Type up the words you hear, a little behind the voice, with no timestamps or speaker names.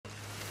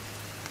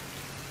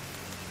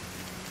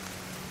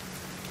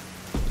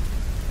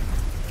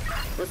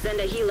We'll send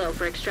a helo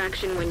for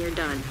extraction when you're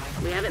done.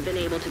 We haven't been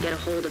able to get a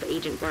hold of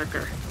Agent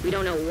Barker. We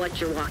don't know what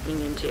you're walking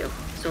into,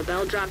 so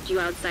Bell dropped you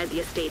outside the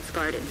estate's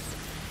gardens.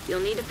 You'll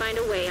need to find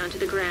a way onto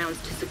the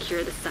grounds to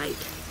secure the site.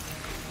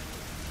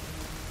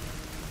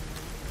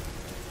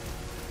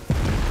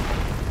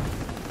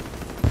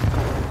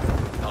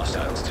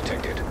 Hostiles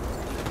detected.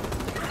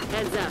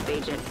 Heads up,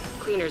 Agent.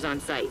 Cleaners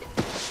on site.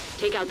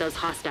 Take out those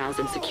hostiles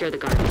and secure the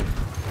garden.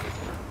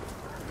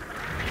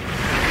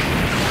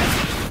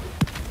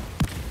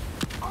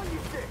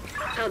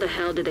 How the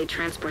hell did they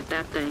transport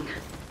that thing?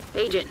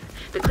 Agent,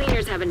 the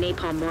cleaners have a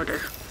napalm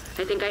mortar.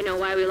 I think I know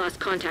why we lost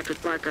contact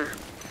with Barker.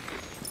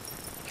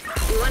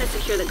 If you want to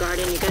secure the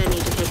garden, you're gonna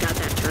need to take out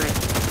that turret.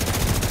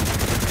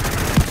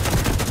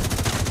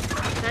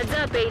 Heads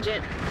up,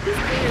 Agent. These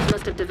cleaners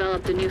must have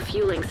developed a new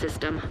fueling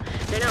system.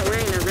 They're not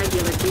wearing their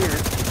regular gear,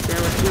 so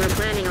if you were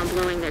planning on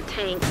blowing their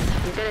tanks,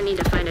 you're gonna need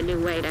to find a new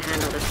way to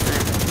handle this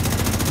threat.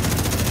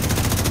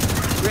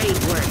 Great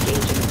work,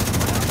 Agent.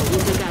 You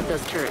took out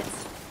those turrets.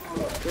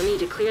 You'll need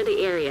to clear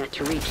the area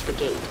to reach the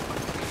gate.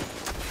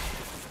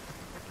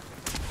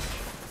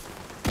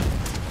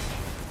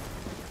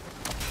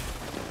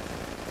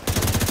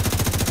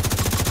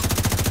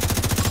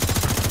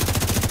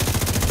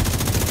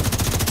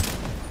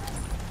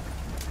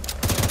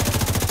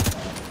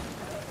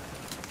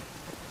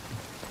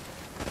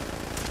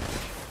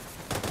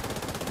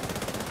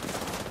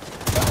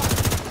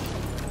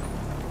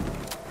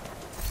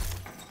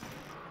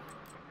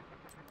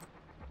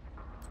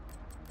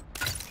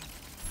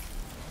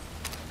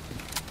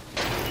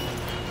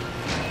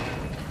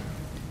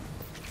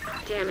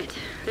 Damn it.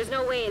 There's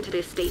no way into the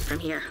estate from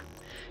here.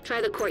 Try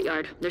the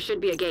courtyard. There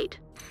should be a gate.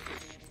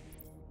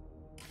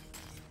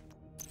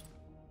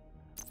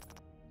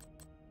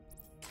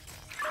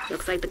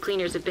 Looks like the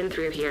cleaners have been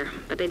through here,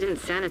 but they didn't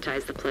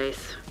sanitize the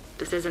place.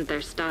 This isn't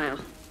their style.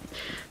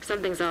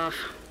 Something's off.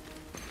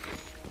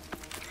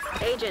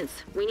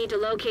 Agents, we need to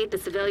locate the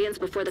civilians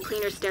before the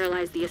cleaners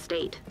sterilize the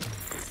estate.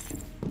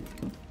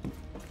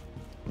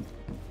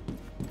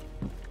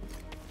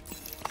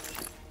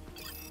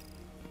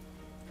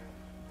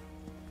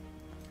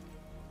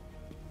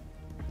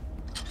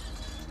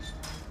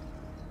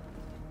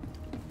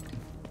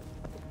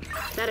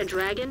 Is that a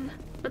dragon?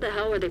 What the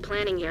hell were they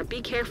planning here?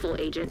 Be careful,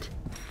 Agent.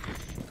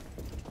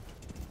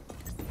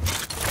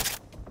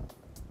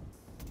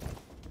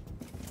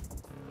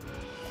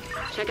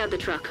 Check out the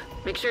truck.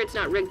 Make sure it's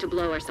not rigged to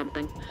blow or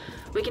something.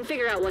 We can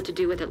figure out what to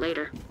do with it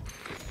later.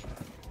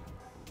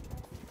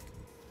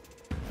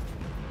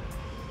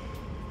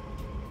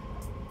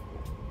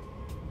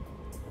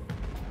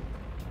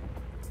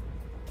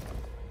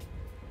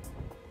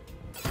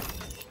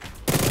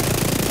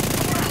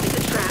 It's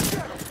a trap.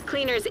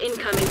 Cleaners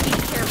incoming. Be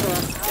careful.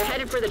 They're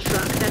headed for the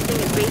truck. That thing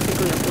is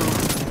basically a bomb.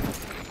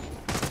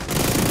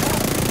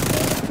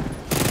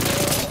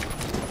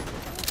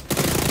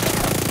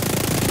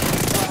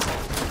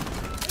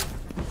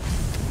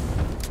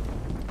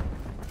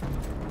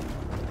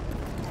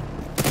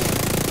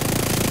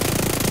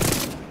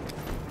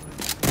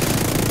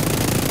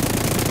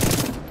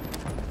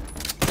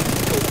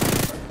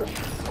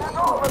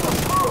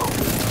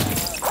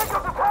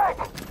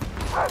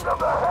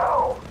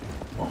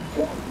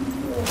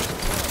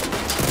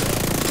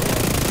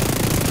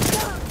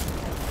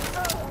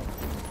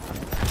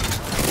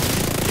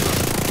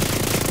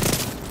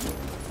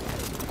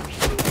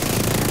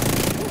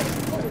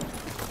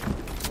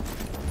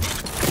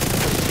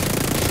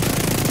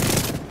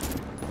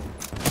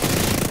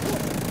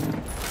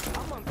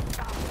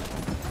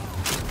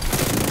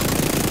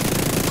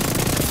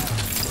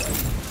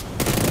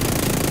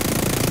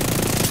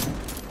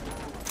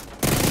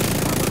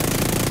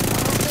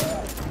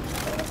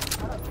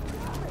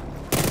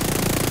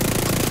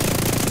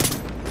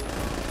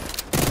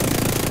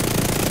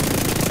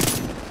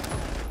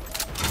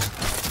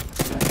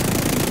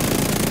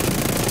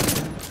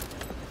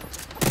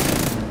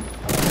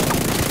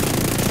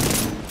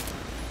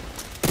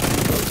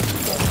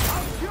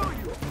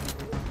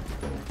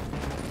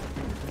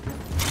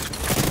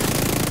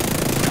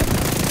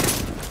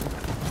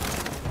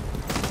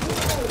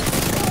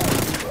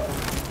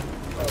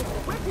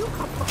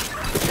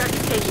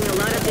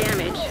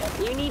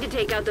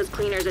 Take out those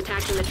cleaners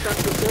attacking the truck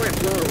before it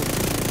blows.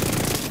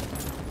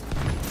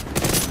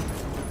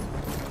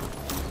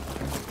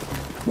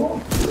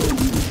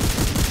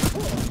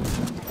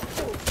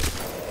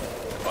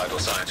 Vital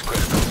signs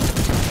critical.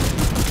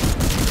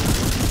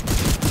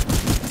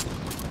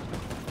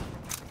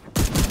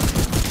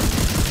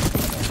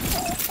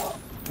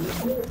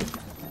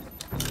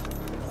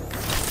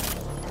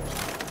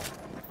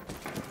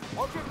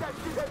 I'll get that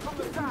shithead from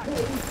the side.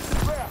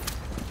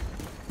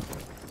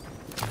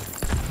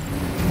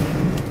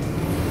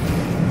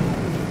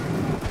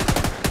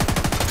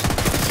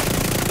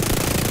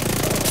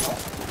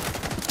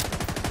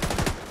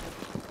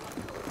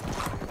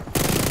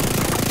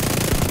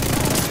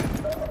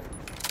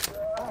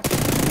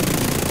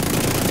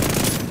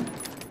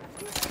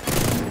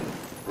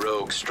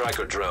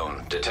 Striker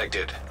drone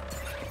detected.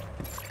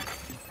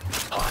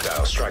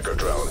 Hostile striker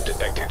drone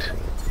detected.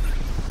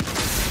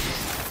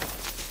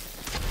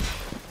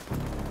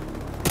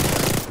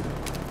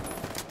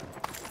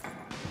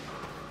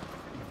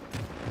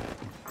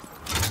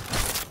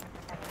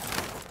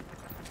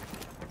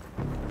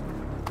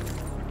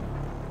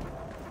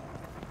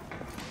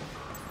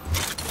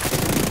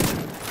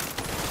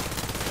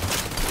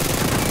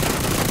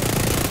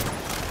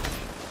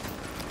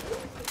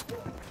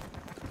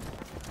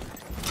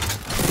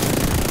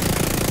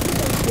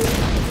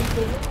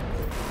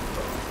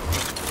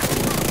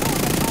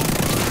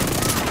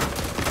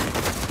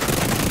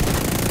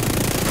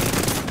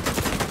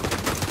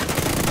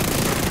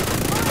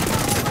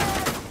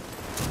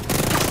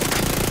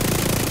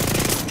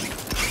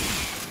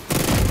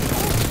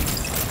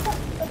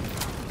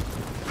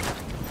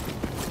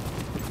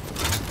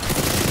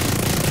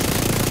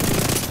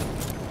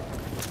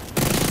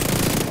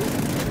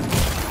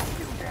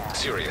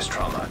 Serious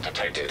trauma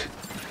detected.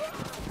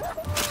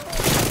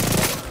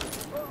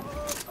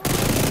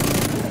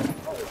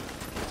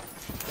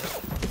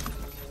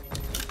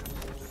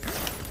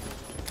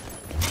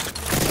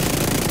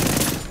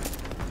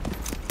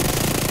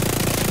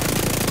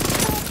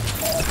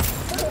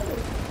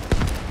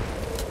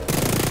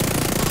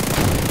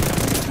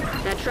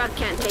 That truck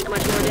can't take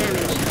much more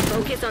damage.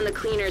 Focus on the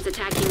cleaners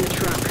attacking the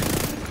truck.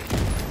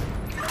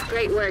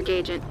 Great work,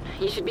 Agent.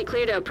 You should be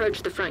clear to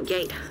approach the front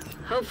gate.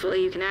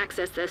 Hopefully you can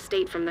access the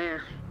estate from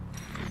there.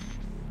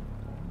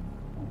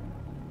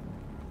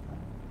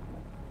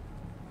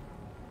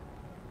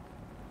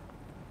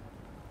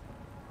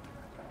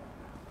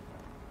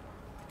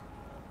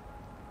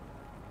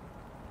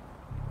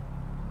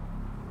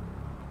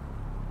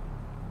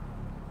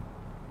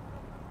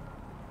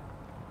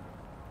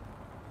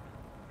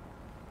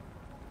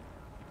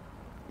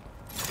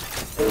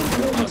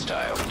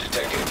 Hostile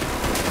detected.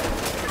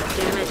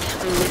 Damn it,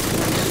 I missed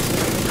one.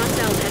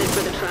 Hostiles headed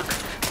for the truck.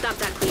 Stop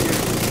that cleaner.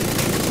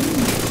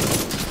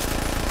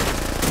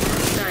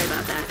 Sorry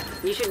about that.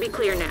 You should be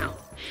clear now.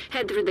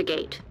 Head through the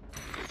gate.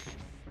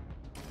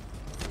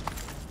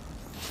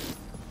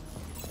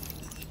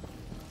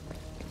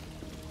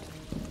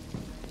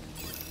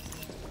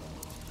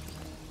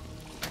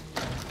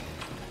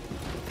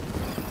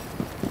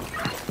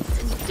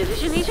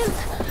 Division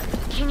agents?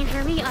 Can you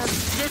hear me?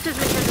 This is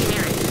Mackenzie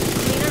Merritt.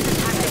 Cleaners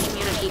attacked the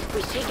community.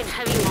 We've taken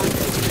heavy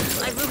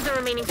losses. I've moved the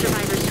remaining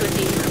survivors to a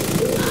safe room.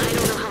 I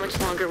don't know how much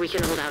longer we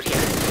can hold out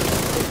here.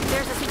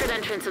 There's a secret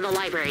entrance in the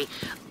library.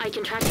 I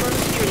can track you on the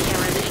security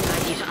cameras and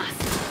guide you to us.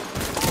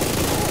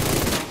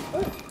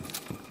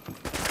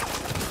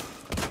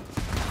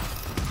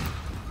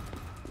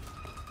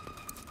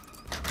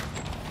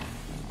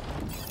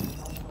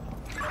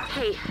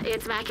 Hey,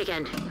 it's Mac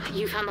again.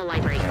 You found the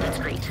library. That's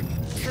great.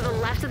 To the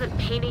left of the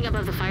painting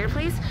above the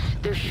fireplace,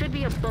 there should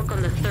be a book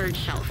on the third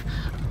shelf.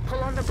 Pull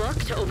on the book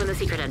to open the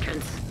secret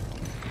entrance.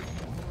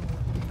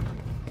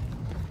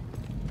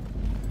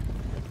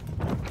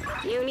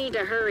 You need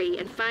to hurry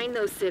and find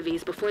those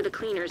civvies before the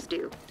cleaners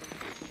do.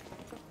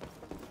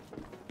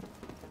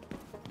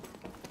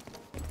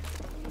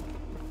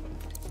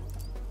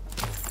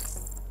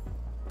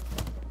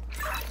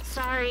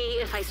 Sorry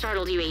if I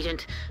startled you,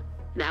 Agent.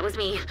 That was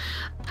me.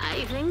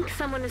 I think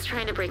someone is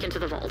trying to break into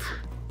the vault.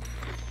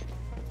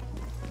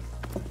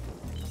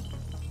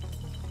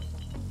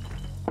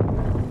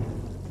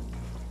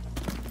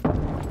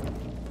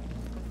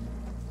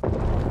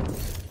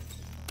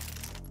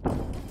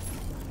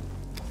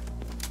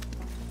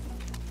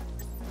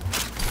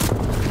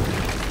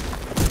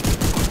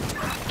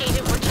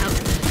 Agent, watch out.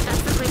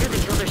 That's the cleaner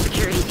that killed our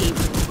security team.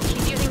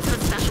 He's using some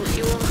special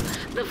fuel.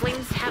 The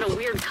flames had a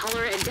weird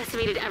color and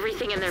decimated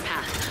everything in their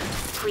path.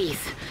 Please,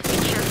 be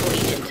careful,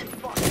 Agent.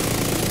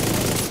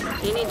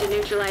 You need to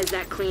neutralize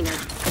that cleaner.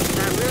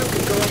 That room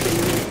could go up in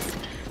minutes.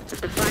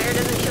 If the fire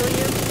doesn't kill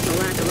you, the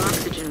lack of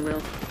oxygen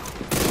will.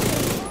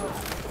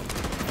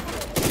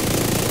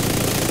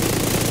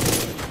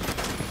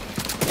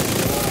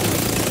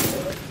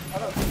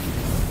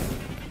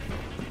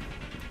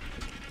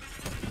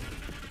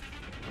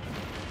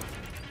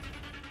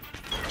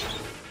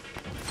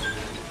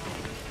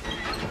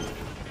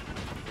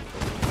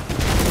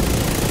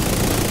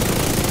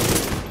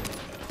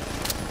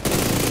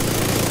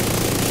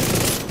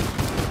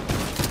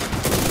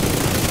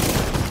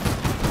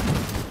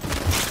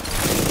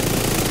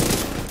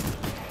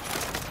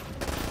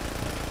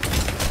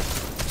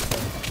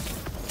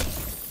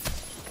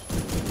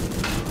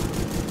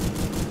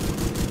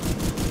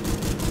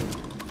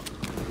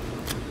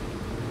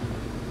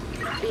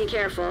 Be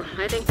careful.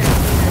 I think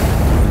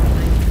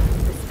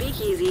that's... The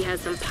speakeasy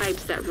has some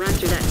pipes that run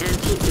through that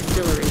antique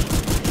distillery.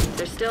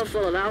 They're still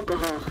full of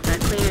alcohol.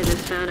 That cleaner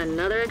just found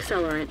another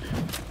accelerant.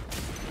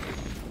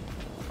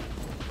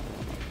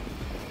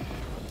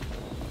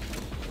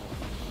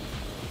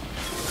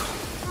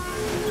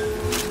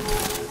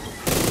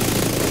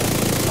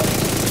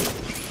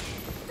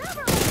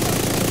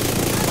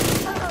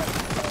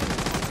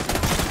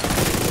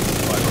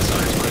 Vital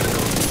signs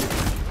critical.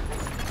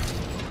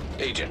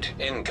 Agent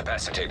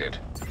incapacitated.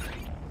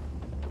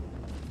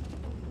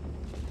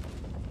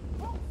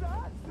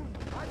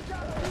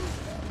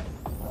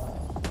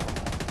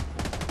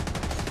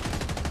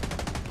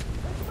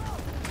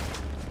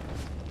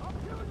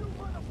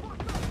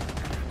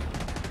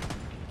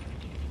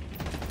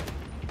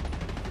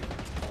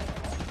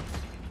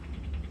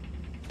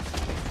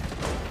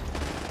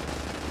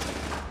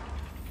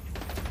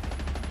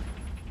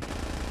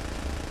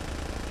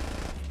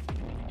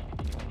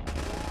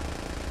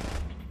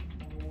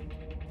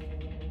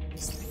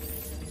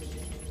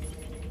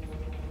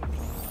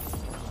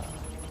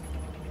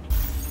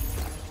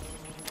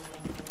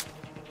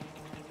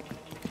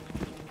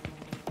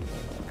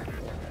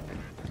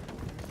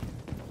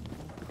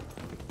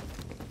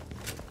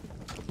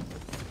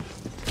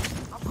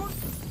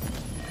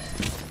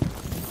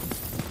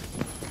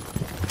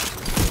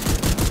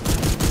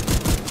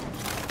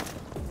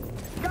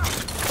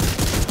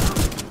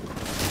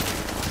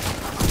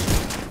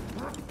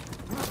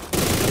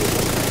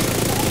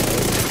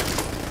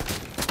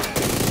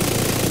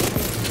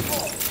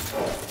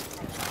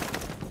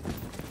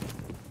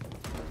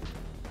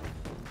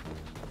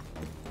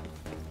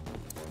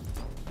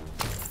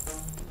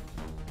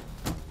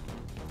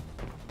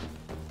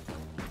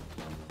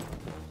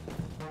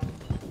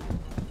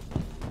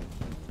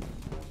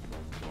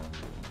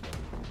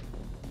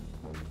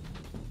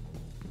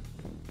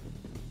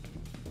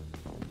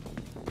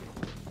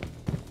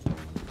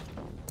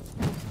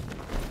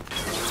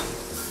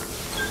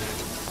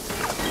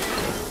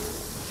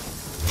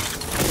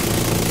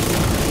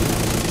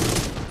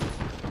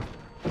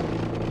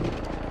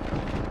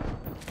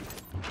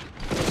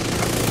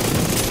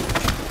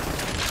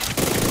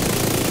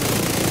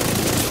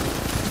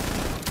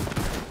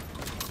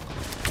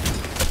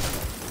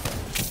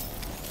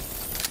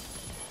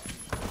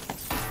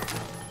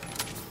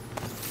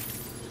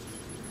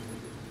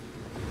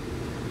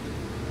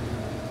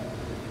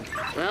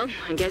 Well,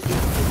 I guess he's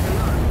pissed him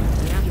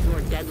off. Now he's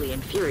more deadly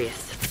and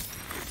furious.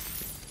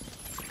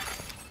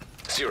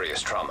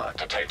 Serious trauma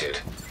detected.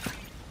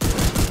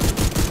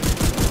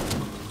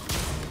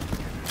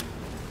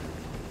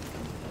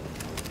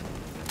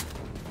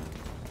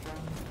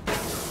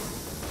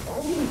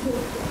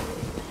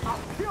 I'll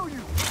kill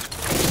you!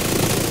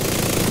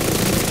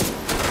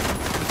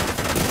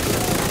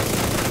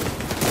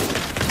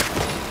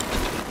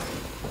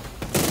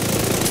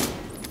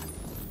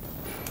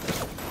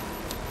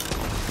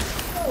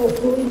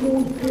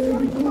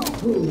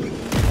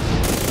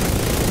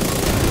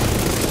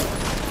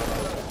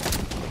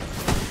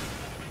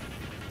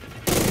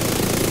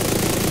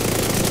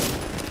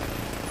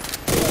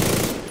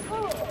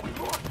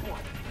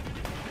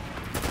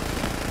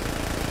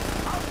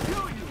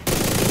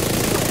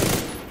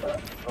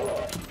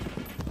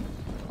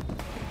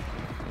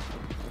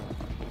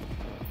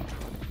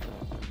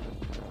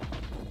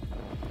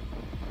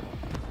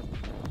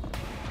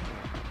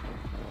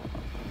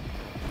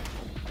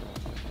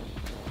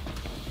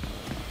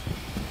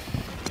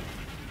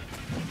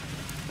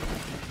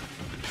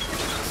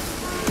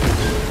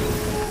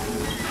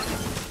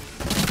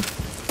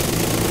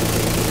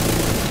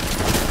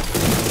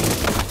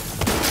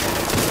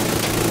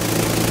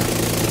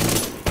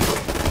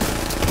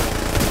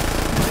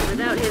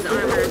 Without his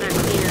armor, that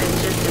cleaner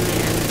is just a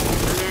man.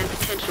 A man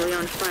potentially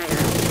on fire.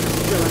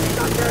 Still a man.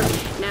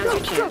 Now's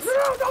your chance.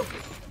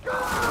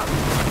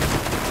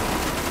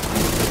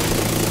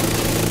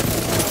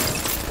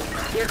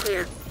 You're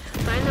clear.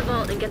 Find the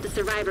vault and get the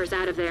survivors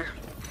out of there.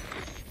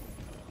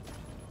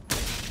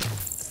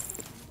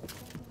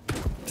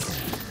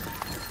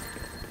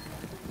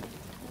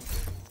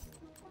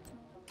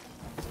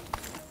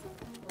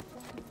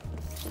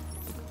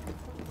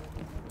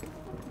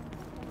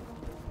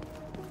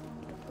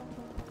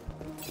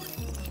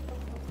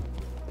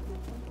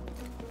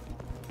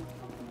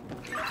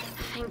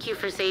 Thank you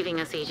for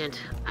saving us,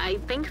 Agent. I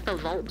think the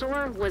vault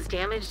door was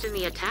damaged in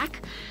the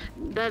attack.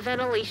 The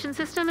ventilation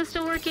system is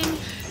still working,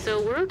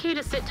 so we're okay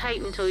to sit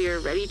tight until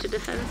you're ready to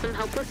defend some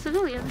helpless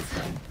civilians.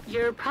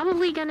 You're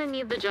probably gonna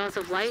need the jaws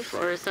of life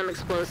or some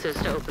explosives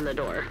to open the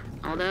door.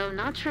 Although,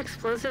 not sure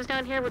explosives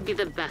down here would be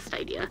the best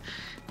idea.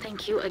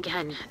 Thank you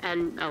again,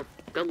 and oh,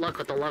 good luck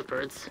with the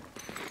lovebirds.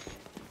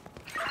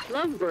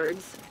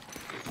 Lovebirds?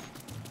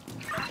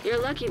 You're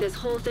lucky this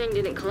whole thing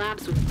didn't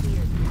collapse with clear.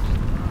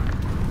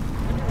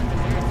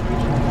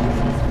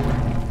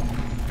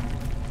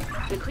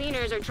 The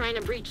cleaners are trying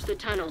to breach the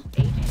tunnel.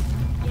 Agent,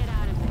 get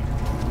out of there.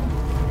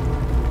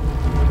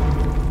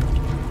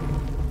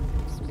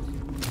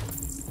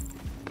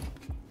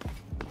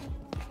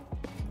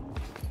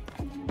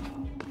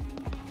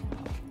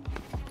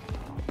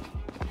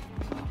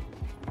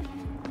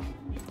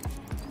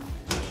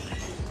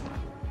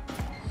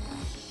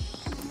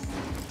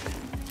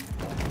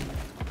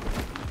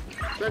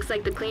 Looks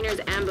like the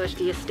cleaners ambushed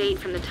the estate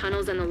from the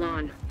tunnels and the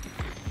lawn.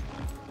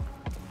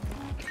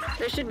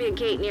 There should be a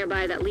gate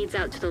nearby that leads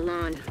out to the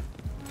lawn.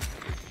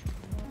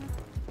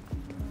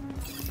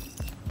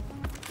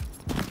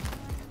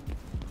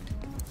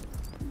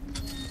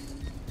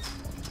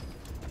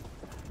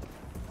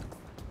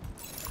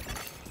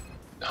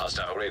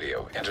 Hostile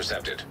radio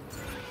intercepted.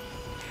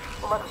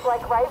 Looks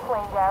like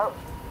rifling's out.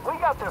 We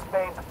got this,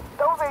 Baines.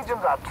 Those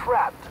agents are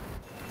trapped.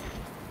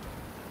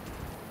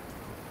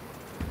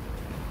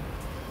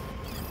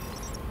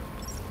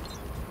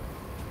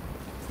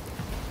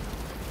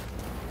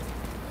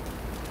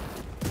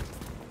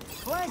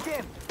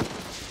 Flanking!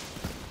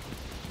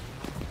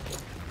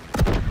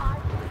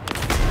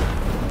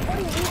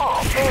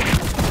 Oh, baby.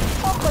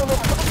 I'll play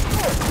this for the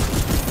kids.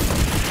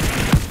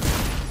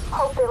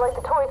 Hope they like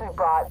the toys we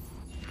brought.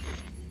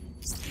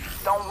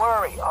 Don't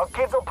worry, our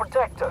kids will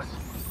protect us.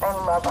 And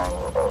love on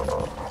you, baby.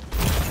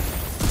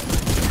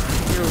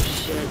 Oh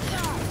shit.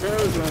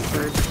 Those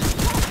lovebirds.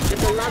 If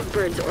the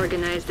lovebirds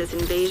organized this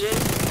invasion,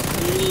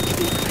 you need to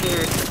be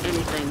prepared for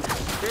anything.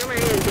 Rumor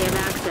is they have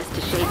access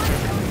to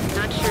Shade-Tech.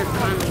 Not sure if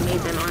Conley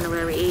made them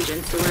honorary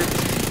agents or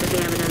if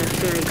they have another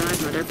fairy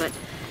godmother, but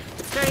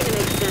it's starting to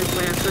make sense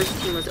why our first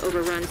team was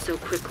overrun so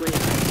quickly.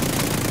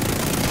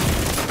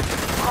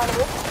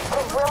 Honey,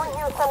 could really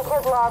use some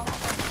kid love.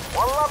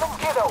 One loving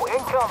kiddo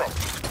incoming.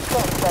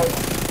 Thanks, babe.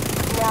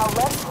 Now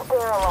let's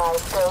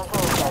sterilize those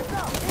agents.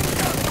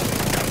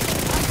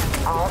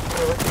 I'll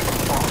do it.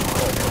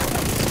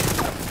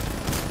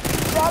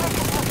 Daddy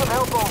can use some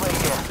help over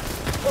here.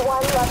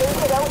 One loving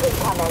kiddo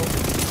incoming.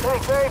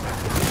 Thanks, Abe.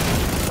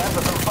 That's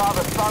some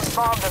father-son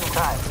bonding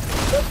time.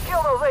 Let's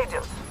kill those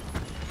agents.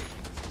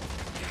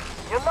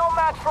 You're no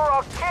match for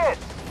our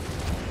kids.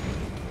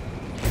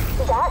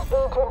 That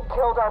agent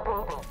killed our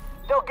baby.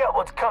 They'll get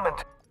what's coming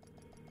to.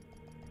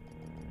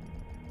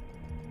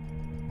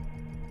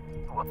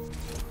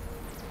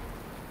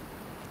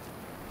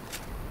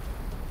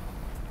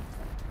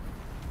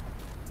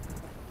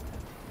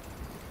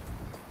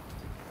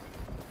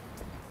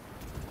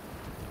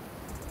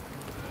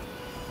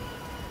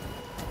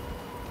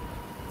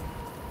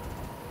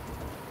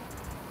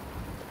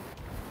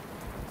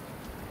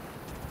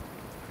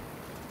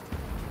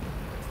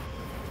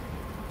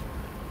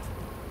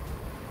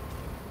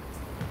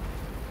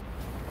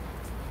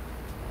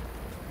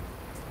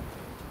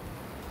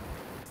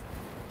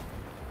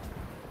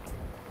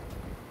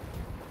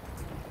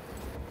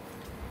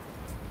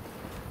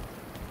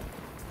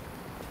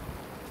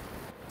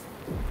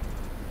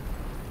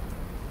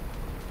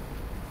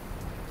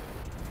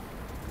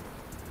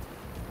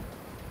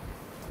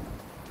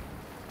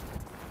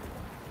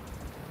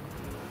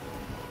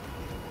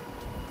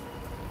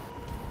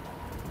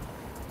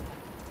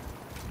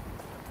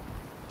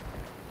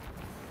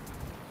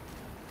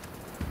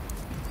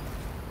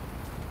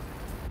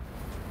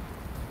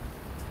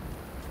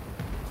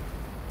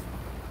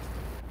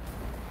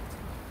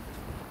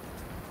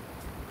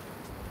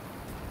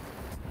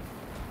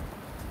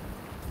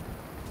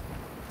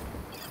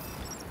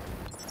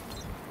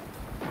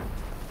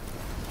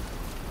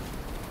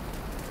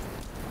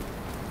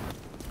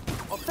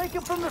 Take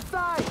him from the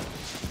side!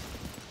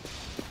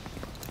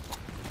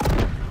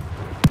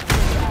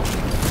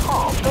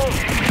 Oh, baby.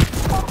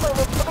 Hopefully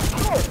it's for the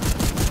kids.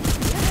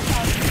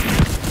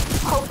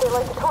 Hope they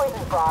like the toys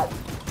we brought.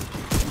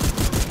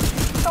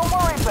 Don't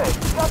worry, babe.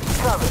 Got you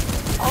covered.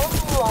 I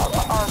love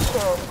our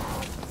kids.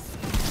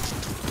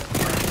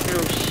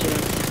 Oh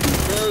shit.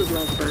 Those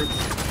lovebirds.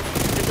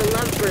 If the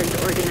lovebirds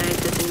organize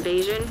this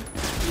invasion,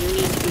 you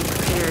need to be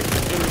prepared for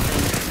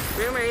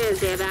anything. Rumor is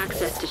they have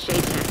access to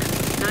Shade Tech.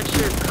 Not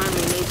sure if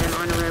Conley made them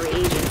honorary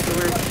agents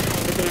or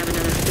if they have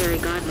another fairy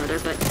godmother,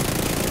 but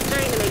it's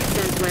starting to make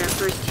sense why our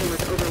first team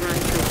was overrun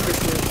so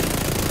quickly.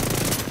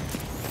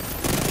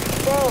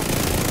 Dave,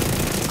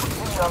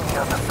 He's on the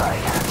other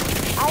side.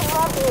 I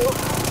love you.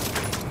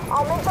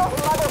 I'll make those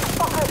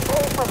motherfuckers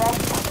pay for this.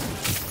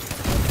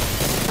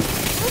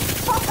 You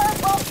fuckers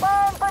will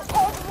burn for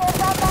taking your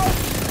dumbass.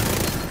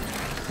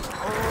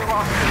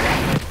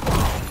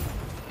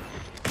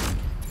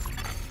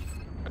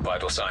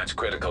 Vital signs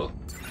critical.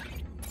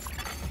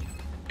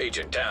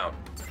 Agent down.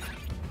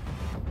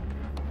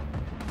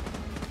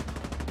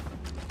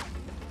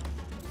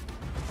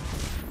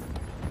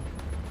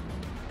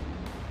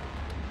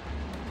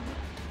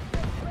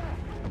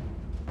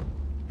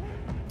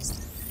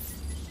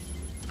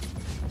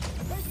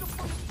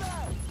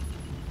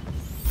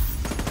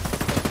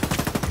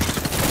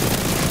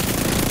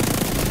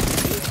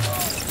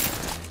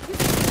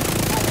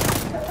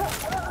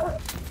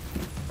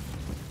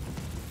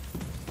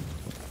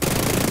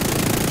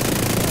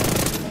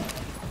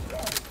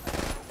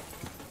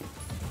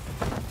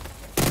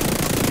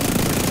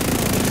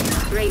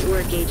 Great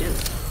work,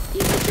 agents.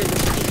 You secured the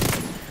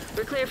site.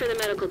 We're clear for the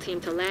medical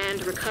team to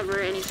land, recover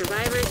any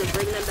survivors, and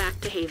bring them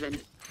back to Haven.